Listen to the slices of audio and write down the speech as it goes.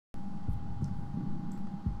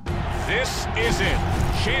This is it.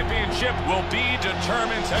 Championship will be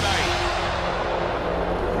determined tonight.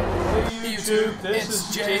 Hey YouTube, this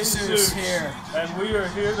is Jzeus here. And we are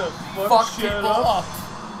here to Fuck shit people up.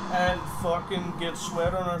 And fucking get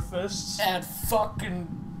sweat on our fists. And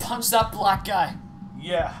fucking punch that black guy.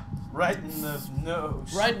 Yeah, right in the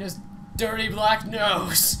nose. Right in his dirty black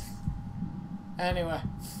nose. Anyway.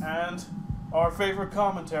 And our favorite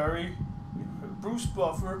commentary, Bruce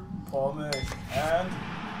Buffer, Paul May, and...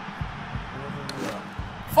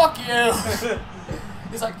 Fuck you!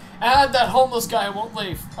 He's like, and that homeless guy won't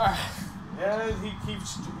leave. Yeah, he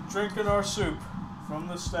keeps drinking our soup from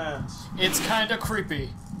the stands. It's kinda creepy.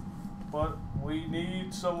 But we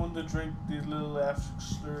need someone to drink these little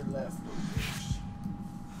extra leftovers.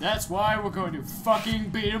 That's why we're going to fucking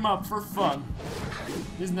beat him up for fun.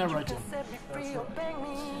 Isn't that right, Jim?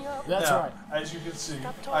 That's now, right. As you can see,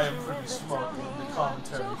 I am pretty smart in the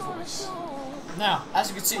commentary voice. Now, as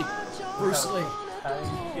you can see, Bruce Lee.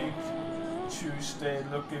 Pancake Tuesday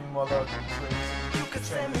looking mother crazy.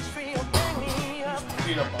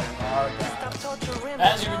 Beat up on our guy.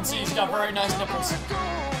 As you can see, he's got very nice nipples. And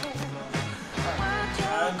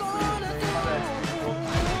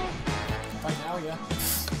Right now, yeah.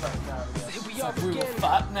 right now, yes. We will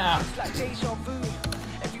fight now.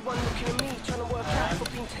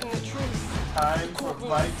 Time for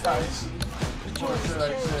Mike Tyson. Or should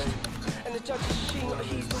I say?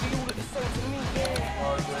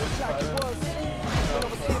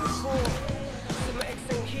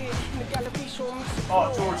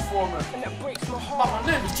 Oh, George Foreman. My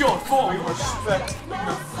name is George We Foreman. respect the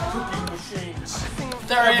cooking machines.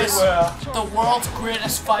 There he is. Everywhere. The world's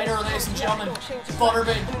greatest fighter, ladies and gentlemen.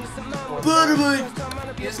 Butterbean.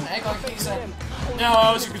 Butterbean! He has an egg like he said.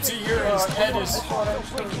 Now, as you can see here, his head is...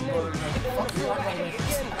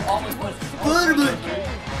 Always Butterbean!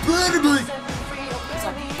 Butterbean! It's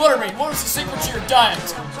like, Butterbean, what is the secret to your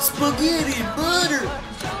diet? Spaghetti and butter!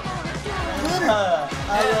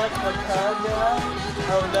 I like the Kanye.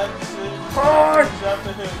 I would like to see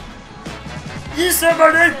after him. He said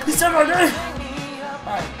my name! He said my name!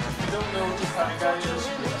 Alright. If you don't know who Kanye is,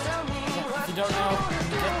 If you don't know,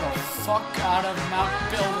 get the fuck out of Mount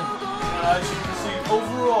Building. as you can see,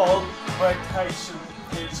 overall, Mike Tyson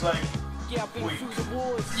is like weak.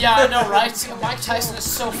 Yeah, I know, right? Mike Tyson is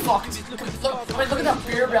so fucked. Look at that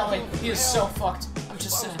beer belly. He is so fucked. I'm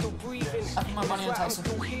just saying. I put my money on Tyson.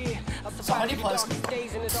 So how do you play this?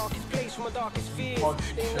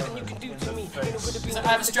 He's like, I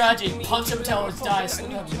have a strategy. Punch him till it dies.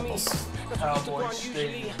 Look at them nipples. Cowboy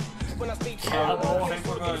Stadium. Cowboy. I think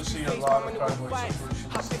we're going to see a lot of Cowboy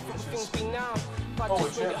subversions. Oh,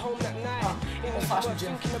 it's it. Old-fashioned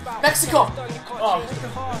gym. Mexico! Oh.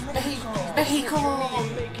 Mexico!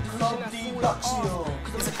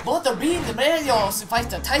 He's like, Butterbean de medios. Fight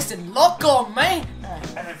the Tyson loco, man!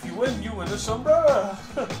 And if you win a sombrero.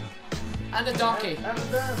 And a donkey. And a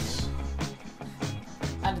dance.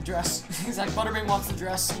 And a dress. He's like, Butterbean wants the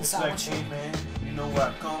dress and the It's like, sandwich. hey man, you know where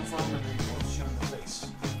I come from, and they punch you in the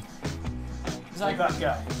face. He's like, that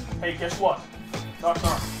guy. Hey, guess what? Knock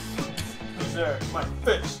knock. Who's there? My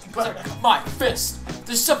fist. he's like, my fist.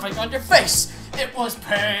 There's something on your face. It was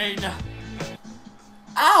pain.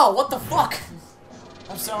 Ow, what the fuck?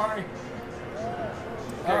 I'm sorry.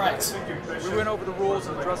 Alright. We went over the rules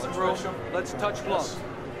in the dressing room. Let's touch gloves.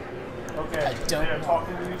 Okay, I don't they're know.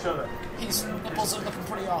 talking to each other. His nipples are looking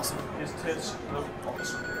pretty awesome. His tits look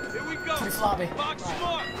awesome. Here we go. Pretty floppy. Box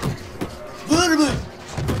smart. Butterbean!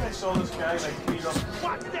 I saw this guy like beat up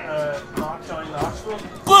Knock Johnny Knoxville.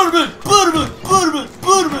 Butterbean! Butterbean! Butterbean!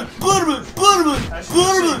 Butterbean! Butterbean! Butterbean! As you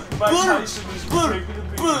can see, Mike Tyson is breaking the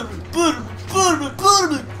beat.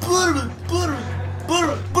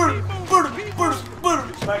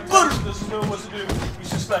 Mike Tyson doesn't know what to do. He's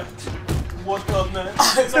just like, what's up, man?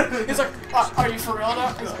 He's like, are you for real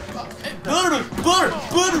now? He's like, butter!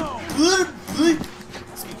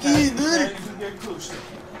 And you can get closer.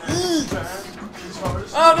 And he's trying his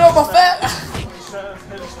hardest. Oh no, my fat! He's trying to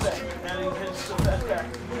hit his back. And he hits the fat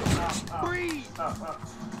back. Breathe.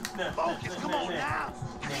 Focus. Come on now.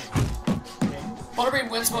 Butterbean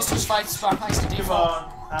wins most of his fights by thanks to Come default.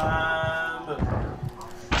 on. And...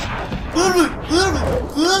 Butterbean!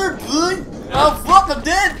 Oh fuck, I'm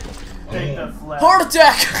dead! Take the flat. Heart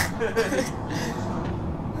attack!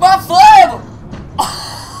 My flame!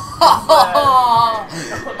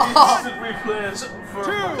 Instant replays for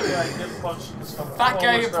fat guy getting punched in the stomach. Fat guy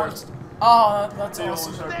Always get hurt. punched. Oh, that's They always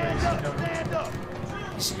awesome. hurt, ladies and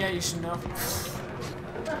gentlemen. Yeah, you should know.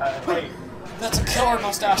 Hey, That's a killer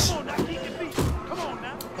mustache. Come on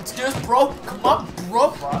now. Let's do this, bro. Come on,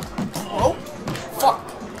 bro. Bro. Fuck.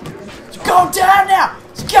 Go down now!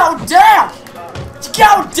 Go down!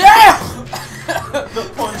 Go down! No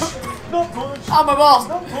punch. No punch. On my balls!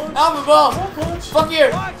 No punch. On my balls! No punch. Fuck you!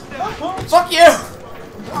 No punch. Fuck you!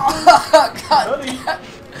 God Buddy. damn.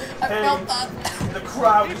 I Hey. felt that. The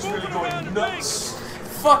crowd is really going nuts.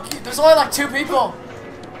 Fuck you. There's only like 2 people.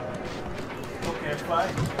 Okay,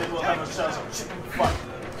 fine. Then we'll have ourselves a chicken fight.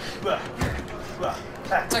 Bah. Bah.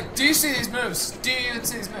 It's like, do you see these moves? Do you even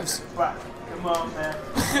see these moves? Bah. Come on, man.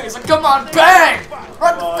 He's like, come on, bang! Right in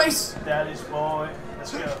Come on, the face! Daddy's boy.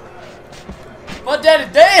 Let's go. My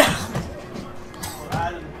daddy, damn! Well,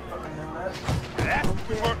 I didn't fucking know that. That's what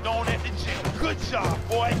we worked on at the gym. Good job,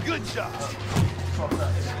 boy. Good job. Fuck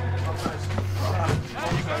that. Fuck that.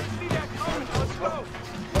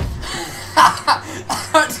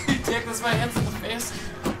 How do you take this my hands in the face?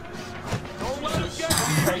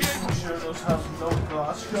 Making sure those have no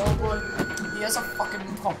glass jaw, boy. He has a fucking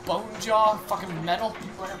bone jaw, fucking metal,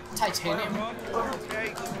 titanium.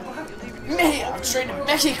 Me, I'm straight to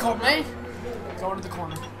Mexico, man. Go to the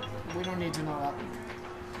corner. We don't need to know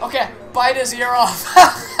that. Okay, bite his ear off.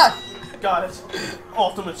 Got it.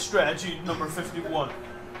 Ultimate strategy number 51. You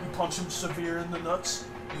punch him severe in the nuts,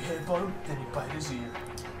 you headbutt him, then you bite his ear.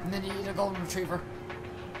 And then you eat a golden retriever.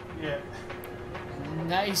 Yeah.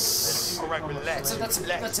 Nice. Alright, relax. That's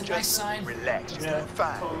a nice sign. Relax. Yeah.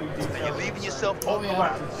 Fine. Totally Now detailed. you're leaving yourself Oh open.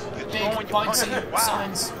 yeah. You're Big throwing your punches. bouncy Wow.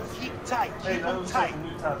 signs. Keep tight. Hey, Keep that them looks tight. like a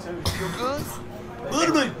new tattoo. You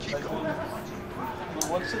good? Keep going.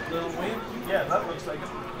 What's it? Little Wayne? Yeah, that looks like it.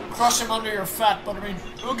 Crush him under your fat butterbean.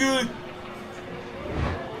 Okay.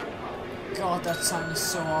 God, that sign is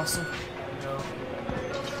so awesome.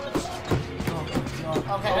 Oh,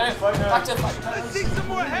 God. Okay, back to the fight. Let's see some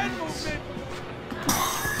more head movement.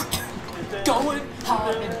 Going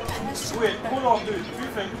hard and fast. Wait, hold on, dude. If you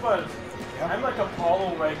think about it, I'm like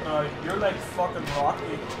Apollo right now. You're like fucking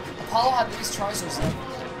Rocky. Apollo had these trousers though.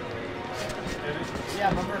 Did he? Yeah,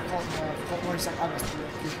 remember Cold War? He's like, I must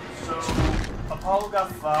be So, Apollo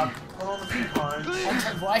got fat, put on a few pounds, and I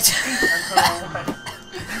turned white. put on like,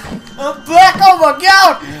 I'm back! Oh my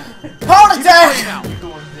God! Heart attack! you're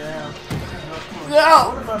going down. No!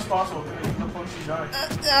 What if that's possible? Can you punch you down?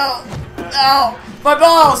 No! No! My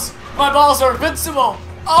balls! My balls are invincible!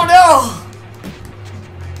 Oh no!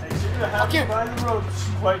 I seem to have Fuck you. to buy the ropes.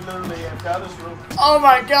 Quite literally, I've got his rope. Oh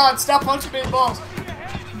my God! Stop punching me in the balls!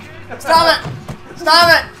 Stop it! Stop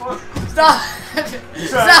it! Stop it! Try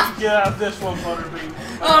Stop! to get out of this one, Butterbean.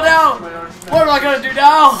 Oh no! What am I gonna do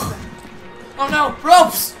now? Oh no!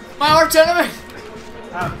 Ropes! My arch enemy!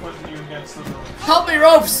 I'm putting you against the ropes. Help me,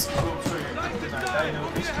 ropes! Ropes are your kryptonite. I know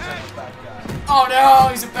this because I'm a bad guy. Oh no!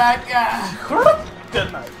 He's a bad guy!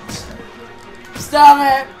 Good night. Stop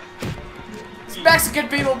it! It's Mexican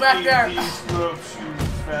people back there! These ropes, you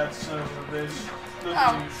fat son of a bitch. Look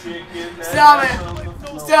Ow. at you shaking that Stop ass it. on the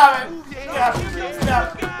floor. Stop it!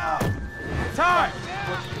 Stop it! Ow. Time.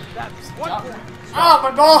 Stop it! Oh,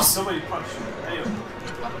 my balls! Somebody punched you. Anyway.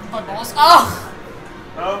 My balls! Oh!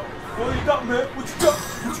 Oh, what you got, man? What you got?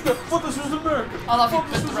 What you got? Thought this was America. I love you Thought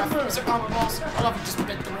bit this the was referee's America. on my balls. I love you just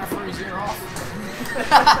bit the referee's ear off. You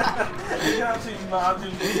can actually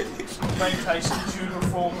imagine Mike Tyson Jr.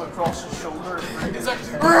 falling across his shoulder. And He's like,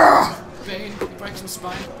 "Rrrr!" Bane, he breaks his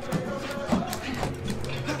spine.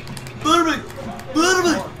 Butterbean!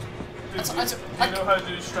 Butterbean! Do That's- you I- know how to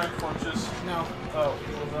do strength punches? No. Oh,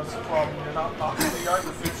 well that's the problem. You're not knocking me out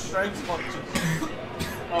with your strength punches.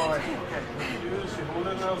 Alright, okay. What you do is you hold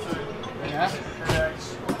it L2. Yeah?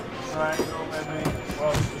 X, triangle maybe.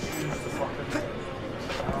 Well, just use the fucking...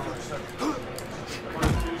 What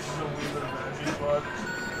it uses a wee bit of energy, but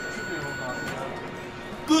should be able to knock it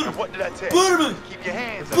out. And what did I tell you? Butterbean! Keep your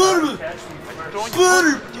hands up. Butterbean! Catch me Throwing first. your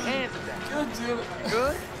punches, put your hands up. God damn it.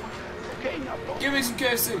 Good? Okay, now go. Give me some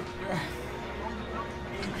KFC. You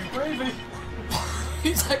gravy.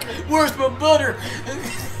 He's like, where's my butter?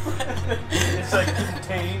 It's like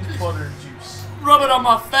contained butter juice. Rub it on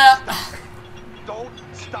my fat. Don't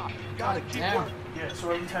stop. You gotta God keep damn. working. Yeah,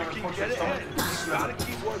 so every time I You punch can your get ahead. stomach, You gotta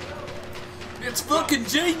keep working. It's fucking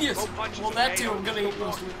genius. Go punch Well, some that too, I'm tomatoes, gonna go eat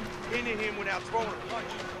most of it. into him without throwing a punch.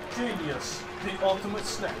 Genius. The ultimate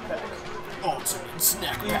snack pack. Ultimate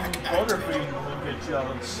snack Even pack. Butterbean will get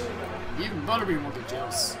jealous. Even Butterbean will get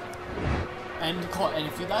jealous. And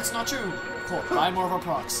if that's not true, buy more of our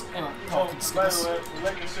products. Anyway, Paul can skip By us. the way, we'd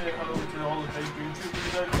like to say hello to all the big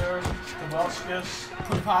YouTubers out there. Damascus,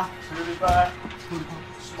 PewDiePie. PewDiePie,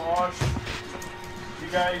 Smosh.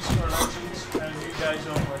 You guys are legends, and you guys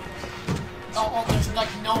only. Oh, there's like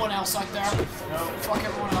no one else out there. No. Fuck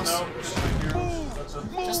everyone else. No, just my heroes. That's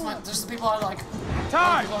it. Just the people I like.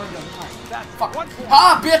 Time. Fuck.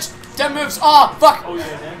 Ah, bitch! 10 moves. Oh, fuck! Oh yeah,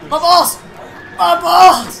 then My balls! My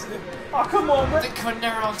balls! Oh, come on, man. They couldn't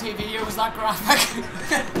air it on TV, it was that graphic.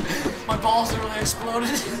 My balls literally exploded.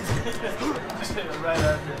 Just hit it right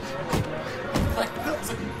out here. Like, it's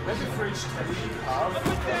like, Maybe for each teddy you have,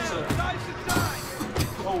 there's a...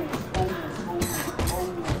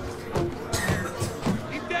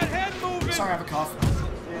 Keep that head moving. sorry, I have a cough.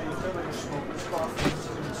 Yeah, you feel like a smoker's cough.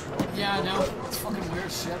 Yeah, I know. It's fucking weird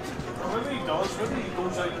as shit. Or maybe he does, maybe he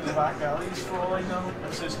goes out to the back alleys for all I know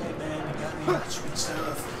and says, hey man, you got me that sweet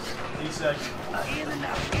stuff. And he's like, in and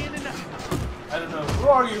out. I don't know, who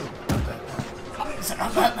are you? He's like,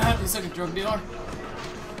 I'm Batman. He's like a drug dealer.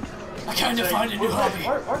 I kind of find a new hobby.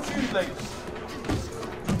 Aren't you like...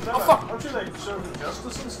 Oh fuck! Aren't you like serving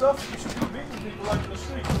justice and stuff? You should be beating people out in the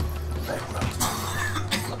street.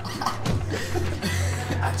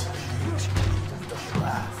 I tell you, don't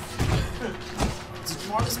laugh.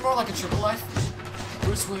 Is it more like a triple life?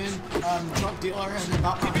 Bruce Wayne, drug dealer, and then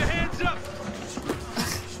Batman. Keep your hands up.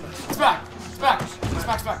 It's back! It's back! It's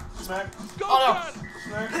back! It's back! Smack. Go, Oh no! God.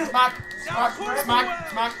 Smack! Smack! Smack!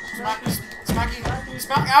 Smack! Smack! Smacky!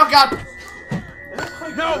 Smack! Oh god!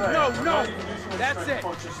 No. That's it.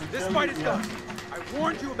 This fight is done. I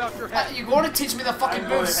warned you about your head. You want to teach me the fucking I'm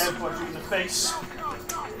going to moves? headbutt you in the face.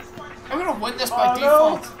 I'm gonna win this by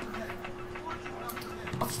Oh, default.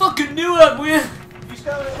 I fucking knew I'd win! He's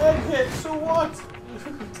got an egg hit, so what?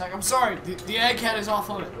 It's like, I'm sorry, the egghead is off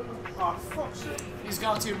limit. Oh, fuck's sake. He's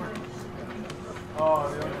got a tumor. Oh,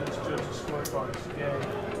 the only thing that's just scorecards.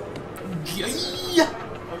 Yay. Yeah.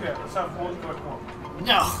 Okay, let's have one quick one.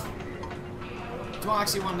 No. Do I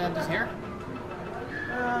actually want to end it here?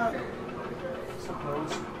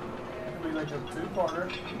 Suppose. It'll be like a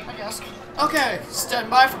two-parter. I guess. Okay, stand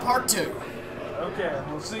by for part 2. Okay,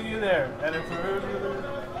 we'll see you there. And if there are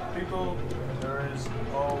other people, there is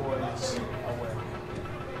always a way.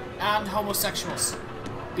 And homosexuals.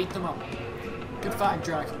 Beat them up. Good fight,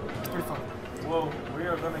 drag. It's pretty fun. Whoa, we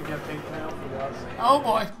are gonna get paid now for that. Oh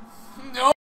boy. No.